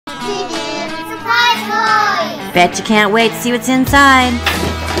Surprise toys! Bet you can't wait to see what's inside.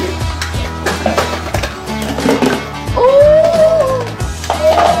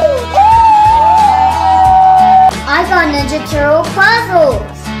 I got Ninja Turtle puzzles.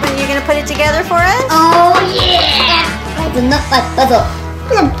 Are you gonna put it together for us? Oh yeah! The nut puzzle.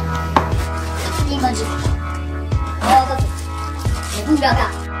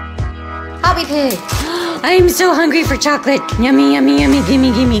 HobbyPig. I'm so hungry for chocolate. Yummy, yummy, yummy.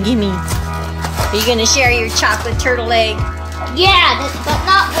 Gimme, gimme, gimme. Are you gonna share your chocolate turtle egg? Yeah, but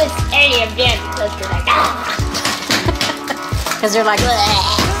not with any of them because they're like Because they're like,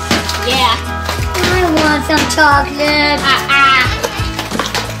 bleh. Yeah. I want some chocolate.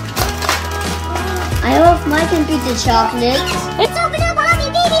 I hope mine can beat the chocolate. Let's open up Hobby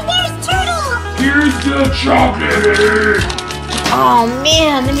Baby Bear's turtle. Here's the chocolate. Oh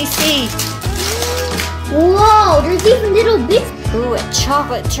man, let me see. Whoa, there's even little bits. Ooh, a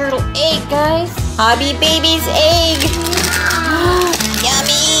chocolate turtle egg, guys. Hobby Baby's egg.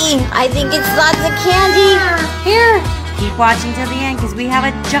 Yummy. I think it's lots of candy. Here. Keep watching till the end because we have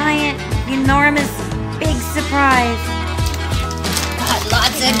a giant, enormous, big surprise. Got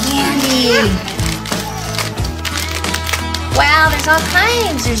lots of candy. Wow, there's all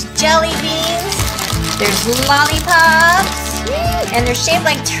kinds. There's jelly beans. There's lollipops. And they're shaped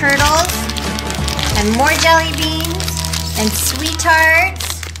like turtles. And more jelly beans. And sweet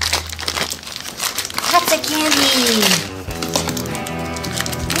tarts. Lots of candy.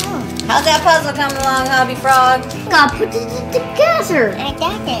 How's that puzzle coming along, Hobby Frog? Gotta put it together.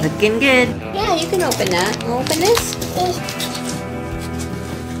 Looking good. Yeah, you can open that. Open this.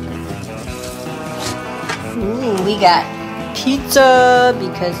 Ooh, we got pizza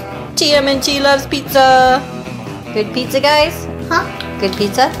because TMNT loves pizza. Good pizza, guys? Huh? Good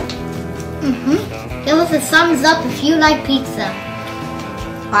pizza? Mm-hmm. Give us a thumbs up if you like pizza.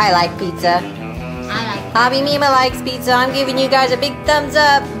 I like pizza. I like Hobby Mima likes pizza. I'm giving you guys a big thumbs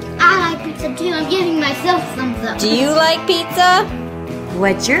up. I like pizza too. I'm giving myself thumbs up. Do you like pizza?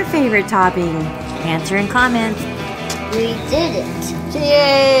 What's your favorite topping? Answer in comments. We did it.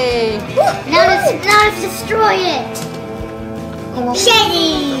 Yay! Now let's destroy it.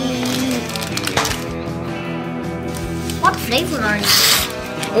 Shady. What flavor are you?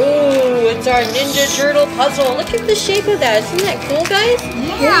 Oh, it's our Ninja Turtle puzzle. Look at the shape of that. Isn't that cool, guys?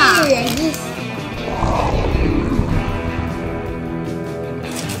 Yeah.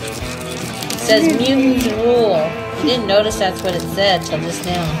 It says mutants rule. You didn't notice that's what it said till just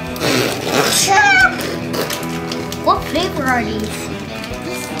now. What flavor are these?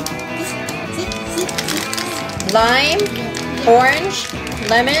 Lime, orange,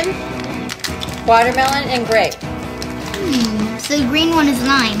 lemon, watermelon, and grape. So the green one is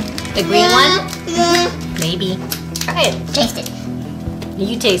lime. The green one? Maybe. Try it. Taste it.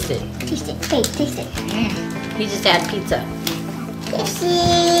 You taste it. Taste it. Hey, taste it. You just had pizza. Okay.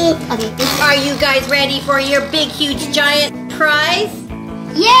 Are you guys ready for your big, huge, giant prize?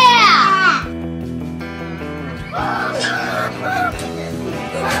 Yeah!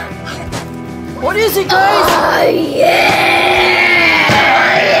 What is it, guys? Oh, yeah!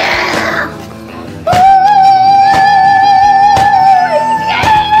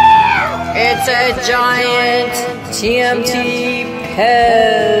 It's a giant TMNT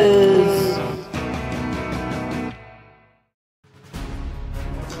PEZ.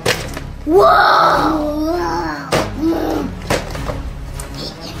 Whoa!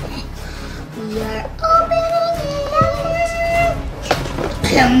 We are opening it.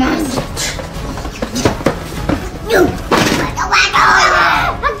 Come on.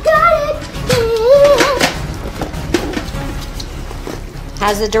 I got it.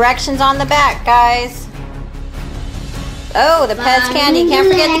 Has the directions on the back, guys. Oh, the PEZ candy. Can't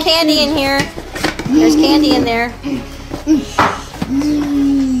forget the candy in here. There's candy in there.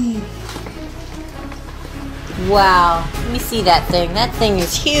 Wow. Let me see that thing. That thing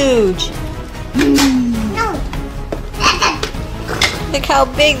is huge. Look how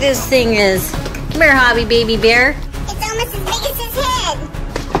big this thing is. Come here, Hobby Baby Bear. It's almost as big as his head.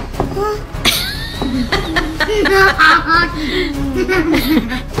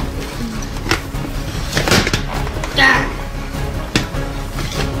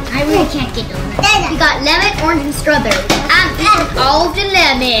 I really can't get over it. We got lemon, orange, and strawberry. I'm eating all of the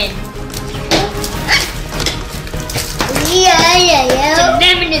lemon. Yeah. The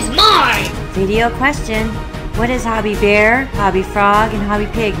lemon is mine. Video question. What is Hobby Bear, Hobby Frog, and Hobby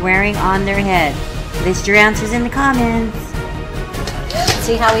Pig wearing on their head? List your answers in the comments. Let's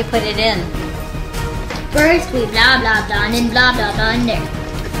see how we put it in. First we blah blah blah and then blah blah blah in there.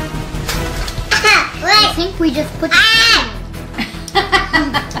 I think we just put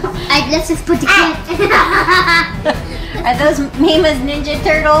Let's just put the can. Are those Mima's Ninja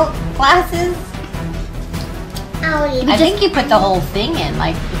Turtle glasses? I think you put the whole thing in,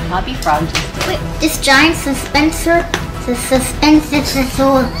 like Hobby Frog just did. Wait, this giant dispenser, the dispenser is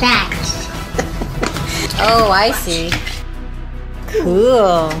so packed. Oh, I see.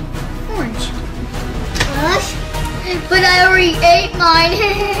 Cool. Orange. But I already ate mine.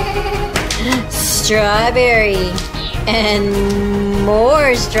 Strawberry. And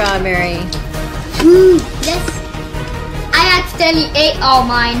more strawberry. Yes. I accidentally ate all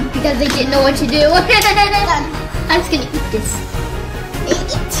mine because they didn't know what to do. I'm just gonna eat this.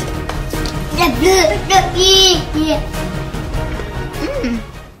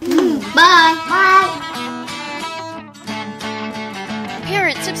 Bye. Bye.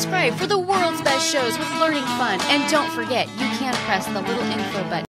 Parents, subscribe for the world's best shows with learning fun. And don't forget, you can press the little info button